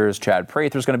characters. Chad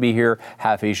Prather's going to be here.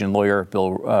 Half Asian lawyer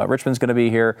Bill Richmond's going to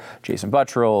be here. Jason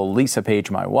Buttrill, Lisa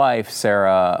Page, my wife,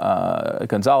 Sarah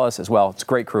Gonzalez as well. It's a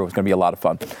great crew. It's going to be a lot of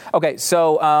fun. Okay,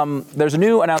 so there's a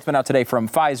new announcement out today from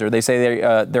Pfizer. They say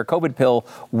their COVID pill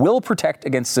will protect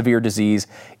against severe disease,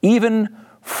 even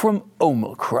from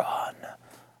Omicron.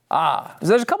 So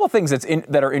there's a couple of things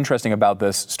that are interesting about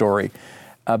this story.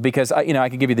 Because, I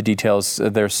could give you the details.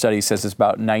 Their study says it's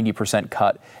about 90%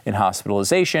 cut in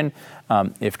hospitalization.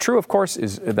 If true, of course,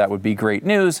 that would be great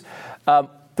news.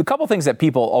 The couple things that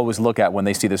people always look at when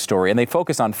they see this story, and they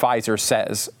focus on Pfizer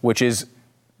says, which is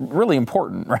really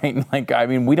important, right?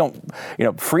 We don't,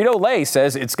 Frito-Lay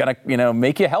says it's going to,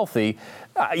 make you healthy.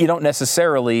 You don't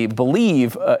necessarily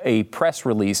believe a press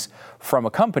release from a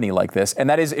company like this, and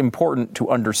that is important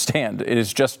to understand. It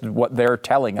is just what they're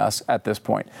telling us at this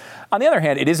point. On the other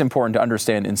hand, it is important to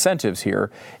understand incentives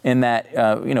here in that,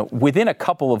 within a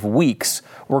couple of weeks,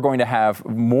 we're going to have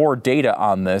more data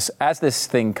on this as this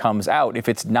thing comes out. If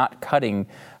it's not cutting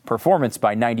performance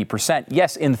by 90%,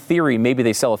 yes, in theory, maybe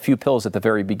they sell a few pills at the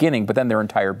very beginning, but then their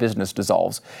entire business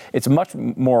dissolves. It's much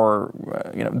more,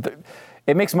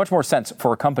 it makes much more sense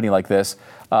for a company like this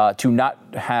to not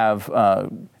have,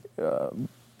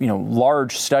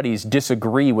 large studies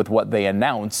disagree with what they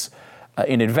announce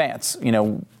in advance.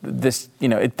 There's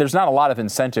not a lot of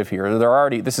incentive here.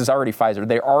 This is already Pfizer.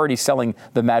 They're already selling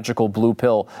the magical blue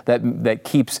pill that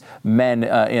keeps men,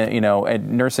 at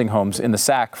nursing homes in the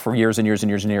sack for years and years and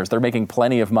years and years. They're making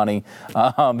plenty of money.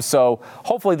 So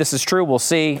hopefully this is true. We'll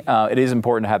see. It is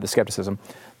important to have the skepticism.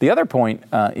 The other point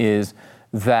is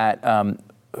that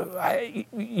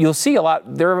you'll see a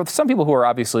lot. There are some people who are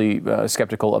obviously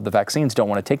skeptical of the vaccines, don't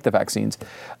want to take the vaccines.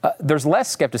 There's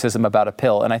less skepticism about a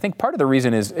pill. And I think part of the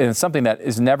reason is something that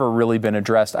has never really been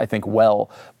addressed, I think, well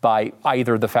by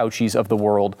either the Faucis of the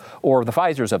world or the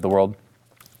Pfizers of the world,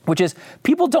 which is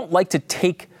people don't like to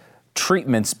take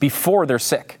treatments before they're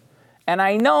sick. And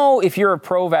I know if you're a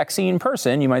pro-vaccine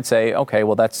person, you might say, okay,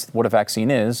 well, that's what a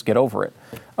vaccine is. Get over it.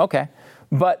 Okay.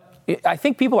 But I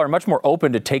think people are much more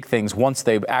open to take things once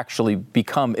they've actually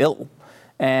become ill.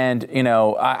 And,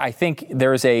 I think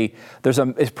there's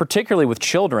particularly with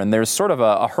children, there's sort of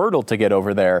a hurdle to get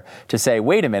over there to say,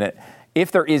 wait a minute,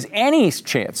 if there is any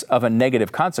chance of a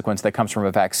negative consequence that comes from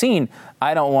a vaccine,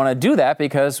 I don't want to do that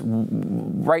because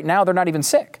right now they're not even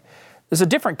sick. There's a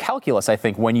different calculus, I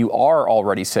think, when you are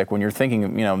already sick, when you're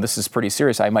thinking, this is pretty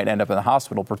serious. I might end up in the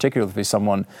hospital, particularly if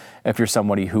you're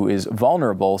somebody who is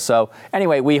vulnerable. So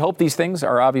anyway, we hope these things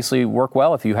are obviously work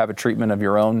well. If you have a treatment of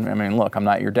your own, look, I'm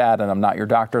not your dad and I'm not your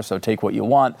doctor, so take what you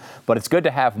want. But it's good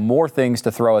to have more things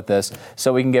to throw at this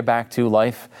so we can get back to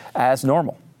life as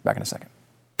normal. Back in a second.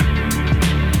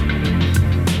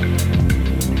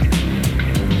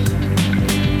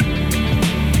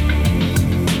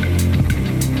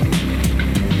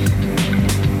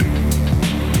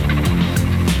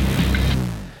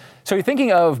 So you're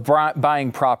thinking of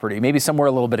buying property, maybe somewhere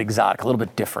a little bit exotic, a little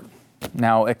bit different.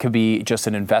 Now, it could be just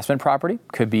an investment property,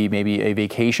 could be maybe a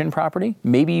vacation property.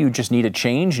 Maybe you just need a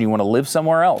change and you want to live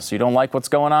somewhere else. You don't like what's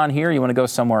going on here, you want to go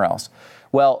somewhere else.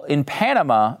 Well, in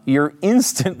Panama, you're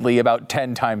instantly about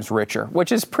 10 times richer,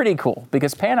 which is pretty cool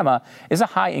because Panama is a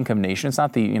high-income nation. It's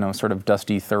not the sort of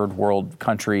dusty third world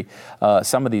country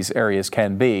some of these areas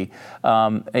can be.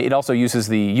 It also uses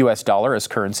the U.S. dollar as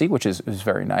currency, which is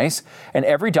very nice. And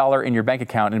every dollar in your bank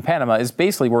account in Panama is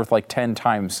basically worth like 10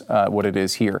 times what it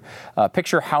is here.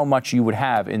 Picture how much you would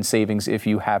have in savings if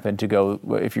you happen to go,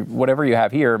 whatever you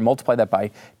have here, multiply that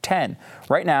by 10.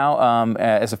 Right now,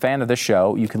 as a fan of this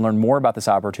show, you can learn more about this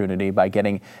opportunity by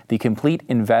getting the complete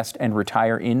Invest and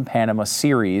Retire in Panama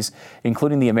series,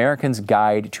 including the American's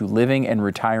Guide to Living and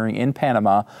Retiring in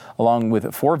Panama, along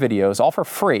with 4 videos, all for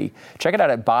free. Check it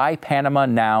out at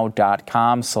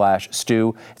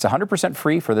buypanamanow.com/Stu. It's 100%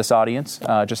 free for this audience.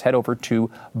 Just head over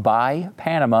to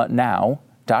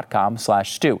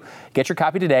buypanamanow.com/Stu. Get your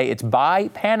copy today. It's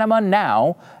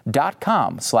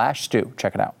buypanamanow.com/Stu.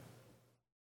 Check it out.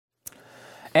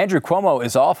 Andrew Cuomo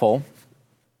is awful.com,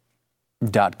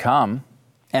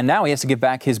 and now he has to give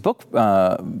back his book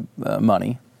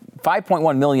money,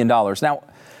 $5.1 million. Now,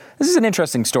 this is an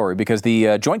interesting story because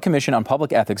the Joint Commission on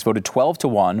Public Ethics voted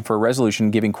 12-1 for a resolution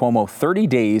giving Cuomo 30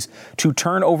 days to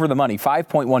turn over the money,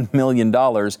 $5.1 million,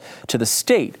 to the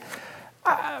state.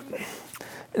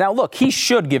 Now, look, he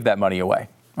should give that money away.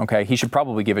 Okay, he should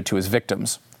probably give it to his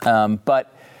victims.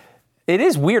 But it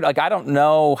is weird. Like, I don't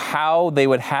know how they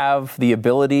would have the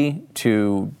ability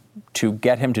to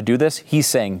get him to do this. He's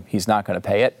saying he's not going to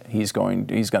pay it. He's going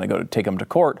to go take him to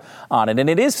court on it. And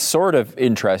it is sort of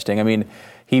interesting. I mean,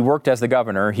 he worked as the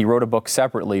governor. He wrote a book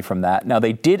separately from that. Now,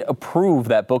 they did approve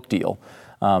that book deal,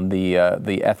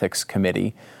 the ethics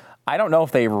committee. I don't know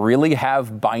if they really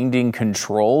have binding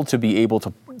control to be able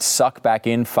to suck back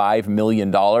in $5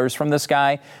 million from this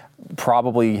guy,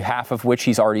 probably half of which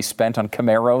he's already spent on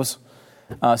Camaros.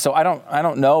 So I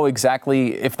don't know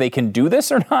exactly if they can do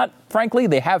this or not. Frankly,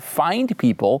 they have fined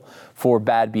people for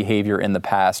bad behavior in the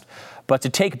past. But to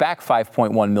take back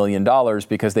 $5.1 million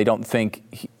because they don't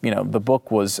think, the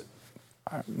book was,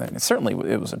 certainly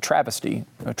it was a travesty,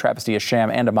 a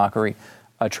sham and a mockery,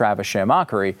 a Travis sham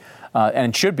mockery,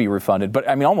 and it should be refunded. But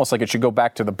I mean, almost like it should go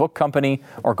back to the book company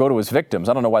or go to his victims.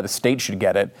 I don't know why the state should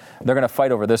get it. They're going to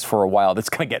fight over this for a while. It's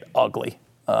going to get ugly.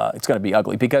 It's going to be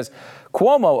ugly because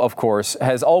Cuomo, of course,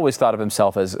 has always thought of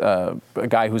himself as a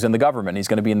guy who's in the government. He's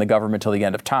going to be in the government till the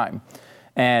end of time.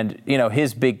 And,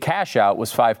 his big cash out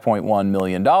was $5.1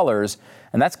 million.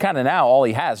 And that's kind of now all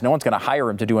he has. No one's going to hire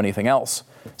him to do anything else.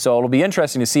 So it'll be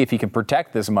interesting to see if he can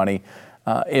protect this money.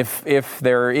 If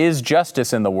there is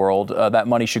justice in the world, that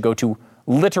money should go to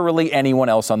literally anyone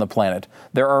else on the planet.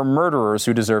 There are murderers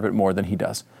who deserve it more than he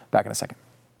does. Back in a second.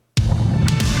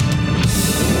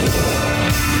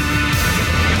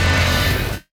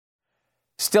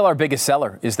 Still our biggest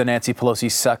seller is the Nancy Pelosi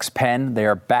Sucks pen. They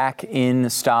are back in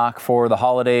stock for the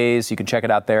holidays. You can check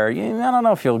it out there. I don't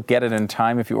know if you'll get it in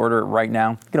time if you order it right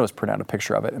now. You can always print out a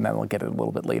picture of it, and then we'll get it a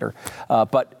little bit later.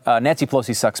 But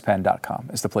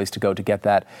NancyPelosiSucksPen.com is the place to go to get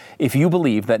that. If you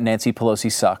believe that Nancy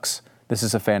Pelosi sucks, this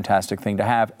is a fantastic thing to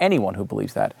have. Anyone who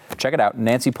believes that, check it out,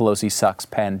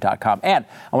 NancyPelosiSucksPen.com. And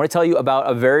I want to tell you about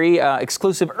a very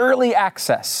exclusive early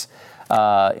access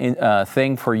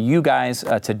thing for you guys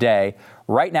today.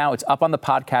 Right now, it's up on the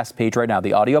podcast page right now,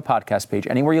 the audio podcast page.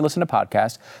 Anywhere you listen to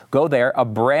podcasts, go there. A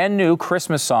brand new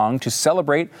Christmas song to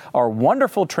celebrate our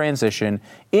wonderful transition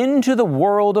into the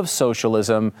world of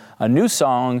socialism. A new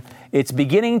song. It's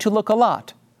beginning to look a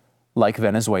lot like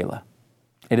Venezuela.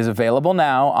 It is available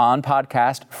now on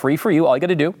podcast, free for you. All you got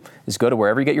to do is go to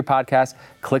wherever you get your podcast,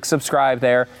 click subscribe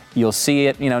there. You'll see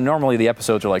it. Normally the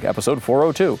episodes are like episode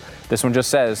 402. This one just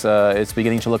says it's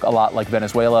beginning to look a lot like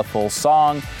Venezuela, full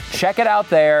song. Check it out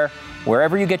there,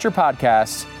 wherever you get your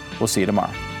podcasts. We'll see you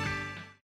tomorrow.